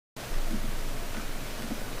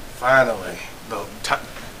Finally,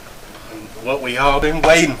 what we all been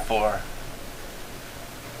waiting for.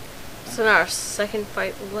 So now our second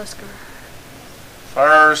fight with Wesker.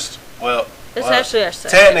 First, well, It's actually our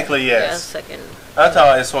second. Technically, yes. Yeah, second. I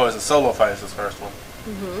thought as far as the solo fight is the first one.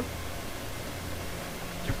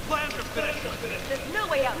 Your plans are finished. There's no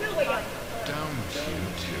way out. No way out. Don't you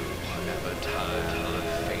two ever tire of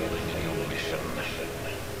failing in your mission?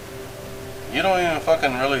 You don't even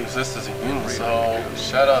fucking really exist as a human, so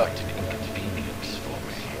shut up. Quite an inconvenience for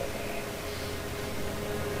me.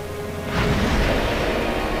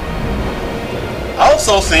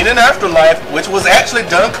 Also seen in Afterlife, which was actually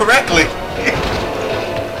done correctly.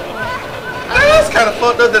 That's kind of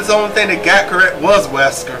fucked up. That's the only thing that got correct was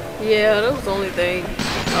Wesker. Yeah, that was the only thing.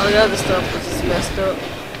 All the other stuff was just messed up.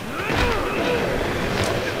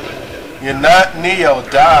 You're not Neo,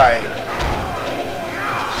 die.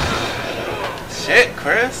 Shit,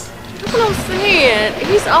 Chris. That's what I'm saying.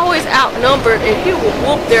 He's always outnumbered and he will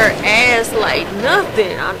whoop their ass like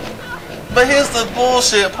nothing. But here's the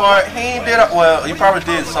bullshit part. He ain't did well. He probably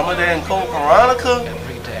did some of that in Code Veronica.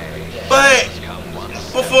 But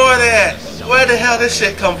before that, where the hell did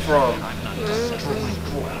shit come from?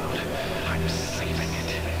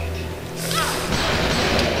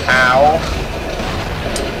 Ow.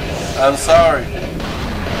 I'm sorry.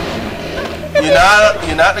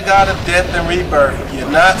 You're not the god of death and rebirth. You're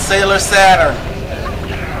not Sailor Saturn.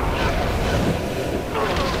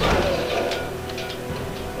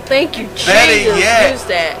 Thank you, Jesus. Better yet,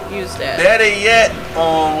 Use that. Better yet,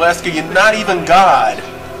 Wesker, you're not even God.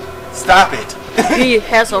 Stop it. He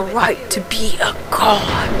has a right to be a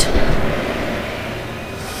god.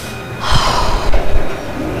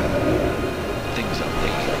 Things are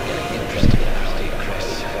really getting interesting now, Chris.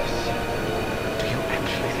 Do you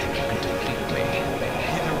actually think you can defeat me?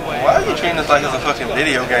 Either way. Why are you treating this like it's a fucking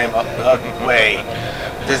video game? Wait,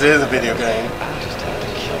 this is a video game. I'll just have to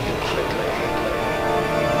kill you quickly.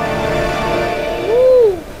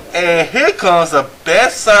 Woo. And here comes the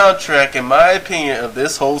best soundtrack, in my opinion, of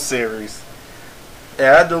this whole series. And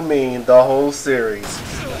I do mean the whole series.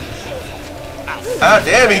 Ah,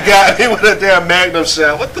 damn, he got me with a damn Magnum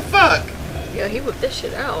shot. What the fuck? Yeah, he whipped that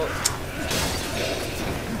shit out.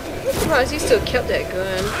 I'm surprised he still kept that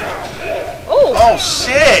gun. Oh! Oh,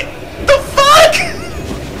 shit! The fuck?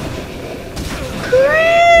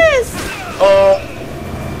 Chris! Oh.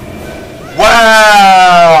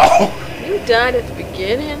 Wow! You died at the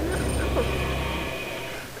beginning?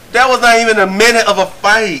 That was not even a minute of a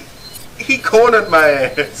fight. He cornered my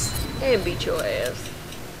ass. And beat your ass.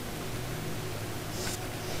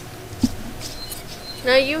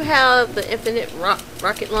 Now you have the infinite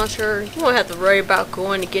rocket launcher. You won't have to worry about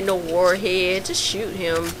going to get no warhead. Just shoot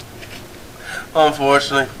him.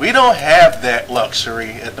 Unfortunately, we don't have that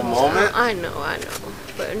luxury at the moment. I know.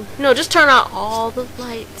 But no, just turn out all the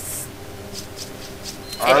lights.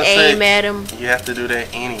 And Honestly, aim at him. You have to do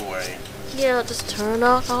that anyway. Yeah, just turn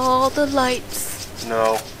out all the lights.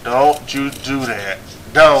 No, don't you do that.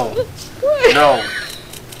 Don't. What? No.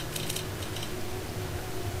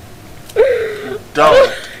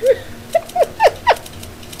 Don't.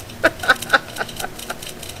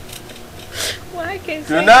 Why can't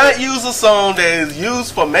Do not use a song that is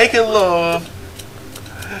used for making love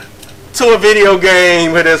to a video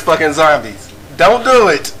game where there's fucking zombies. Don't do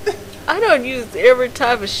it. I don't use every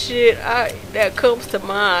type of shit that comes to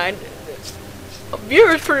mind.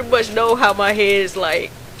 Viewers pretty much know how my head is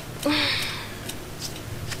like.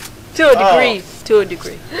 To a degree. To a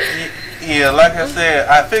degree. Yeah, like I said,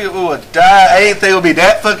 I figured we would die. I didn't think it would be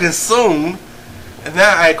that fucking soon. And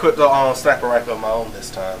now I equipped the sniper rifle of my own this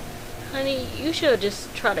time. Honey, you should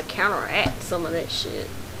just try to counteract some of that shit.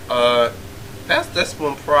 That's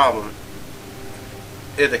one problem.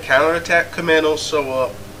 If the counterattack commandos show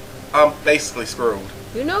up, I'm basically screwed.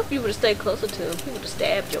 You know, if you would have stayed closer to him, he would have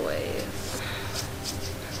stabbed your ass.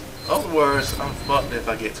 Other words, I'm fucked if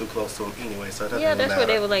I get too close to him anyway, so it doesn't Yeah, really that's why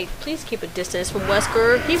they matter. were like, please keep a distance from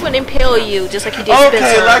Wesker. He would impale you just like he did Okay,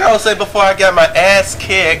 Spencer. like I was saying before I got my ass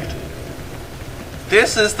kicked.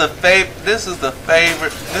 This is my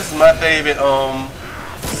favorite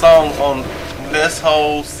song on this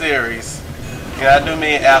whole series. Yeah, I do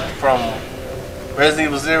mean after from Resident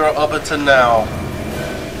Evil 0 up until now.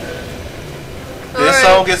 This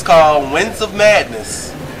song is called Winds of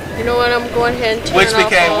Madness, You know what? I'm going ahead and turn which off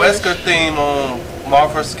became all Wesker theme on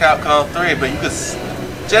Marvel vs. Capcom 3, but you could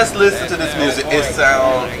just listen to this music. It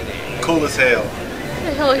sounds cool as hell. Where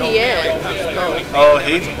the hell he at? Oh,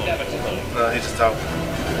 he just talking.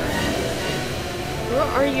 Where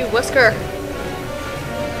are you, Wesker?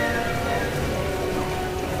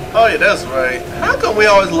 Oh yeah, that's right. How come we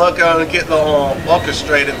always luck out and get the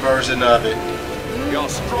orchestrated version of it? Your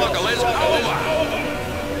struggle is over.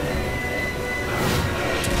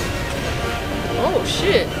 Oh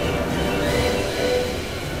shit.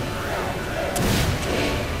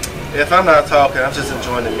 If I'm not talking, I'm just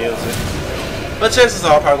enjoying the music. But chances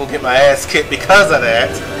are I'm probably gonna get my ass kicked because of that.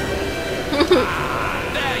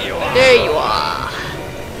 There you are.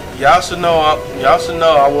 Y'all should know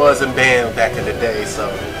I was in band back in the day, so.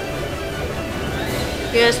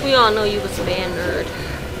 Yes, we all know you was a band nerd.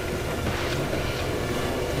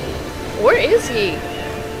 Where is he?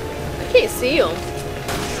 I can't see him.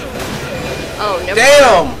 Oh, never mind.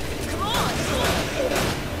 Damn!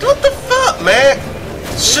 What the fuck, man?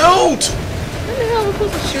 Shoot! What the hell am I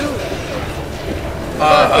supposed to shoot?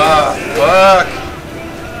 Fuck.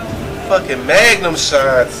 Fucking magnum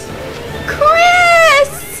shots. Chris!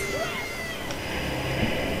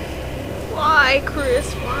 Why,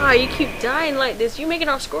 Chris? Why? You keep dying like this. You're making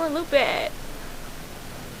our score look bad.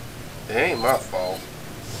 It ain't my fault.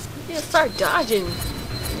 Yeah, start dodging.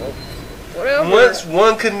 Whatever. Once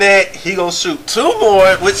one connect, he gonna shoot two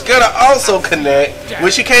more, which gonna also connect,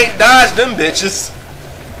 which you can't dodge them bitches.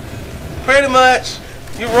 Pretty much,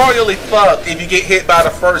 you royally fucked if you get hit by the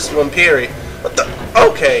first one, period. What the?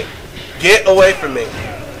 Okay. Get away from me.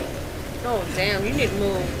 Oh, damn. You need to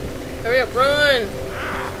move. Hurry up, run.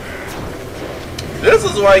 This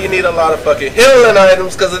is why you need a lot of fucking healing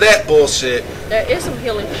items because of that bullshit. There is some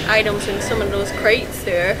healing items in some of those crates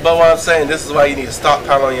there. But what I'm saying, this is why you need to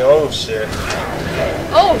stockpile on your own shit.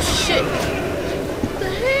 Oh, shit. What the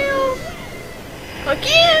hell?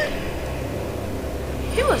 Again?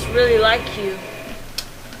 He must really like you.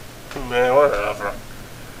 Man, whatever.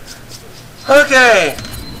 Okay.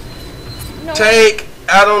 No. Take,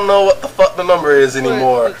 I don't know what the fuck the number is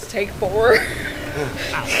anymore. Let's take 4.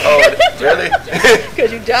 Oh, really?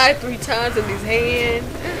 Because you died 3 times in his hand.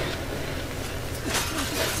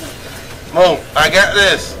 Move, I got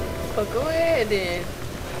this. Oh, go ahead then.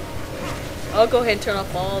 I'll go ahead and turn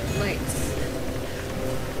off all the lights.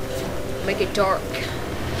 Make it dark.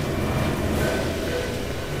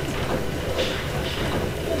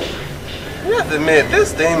 You have to admit,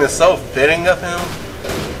 this theme is so fitting of him.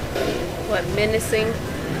 What, menacing?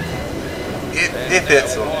 It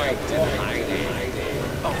fits him.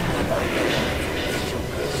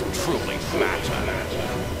 Truly flat.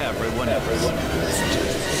 Everyone else is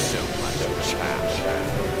just so much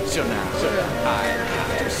chaff. So now I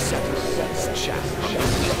have to settle this chaff.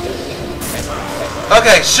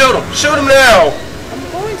 Okay, shoot him. Shoot him now. I'm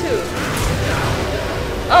going to.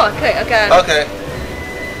 Oh, okay, okay. Okay.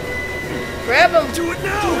 Grab him. Do it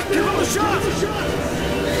now! Give him a shot!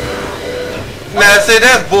 Now, see,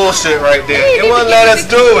 that's bullshit right there. Hey, You won't let us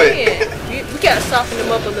do it. We gotta soften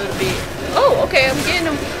him up a little bit. Oh, okay, I'm getting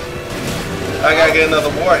him. I gotta get another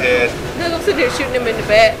warhead. Look, I'm sitting there shooting him in the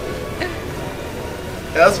back.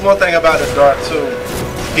 That's one thing about the dark too.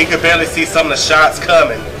 He could barely see some of the shots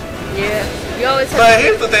coming. Yeah, you always have But to.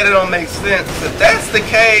 here's the thing that don't make sense. If that's the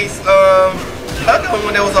case, how come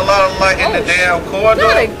when there was a lot of light in the damn corridor?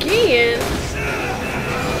 Not again.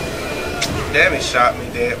 Damn, he shot me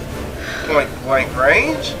dead. Point blank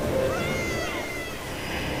range?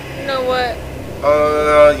 You know what?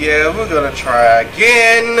 Yeah, we're gonna try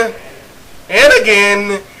again. And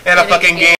again. And a fucking game.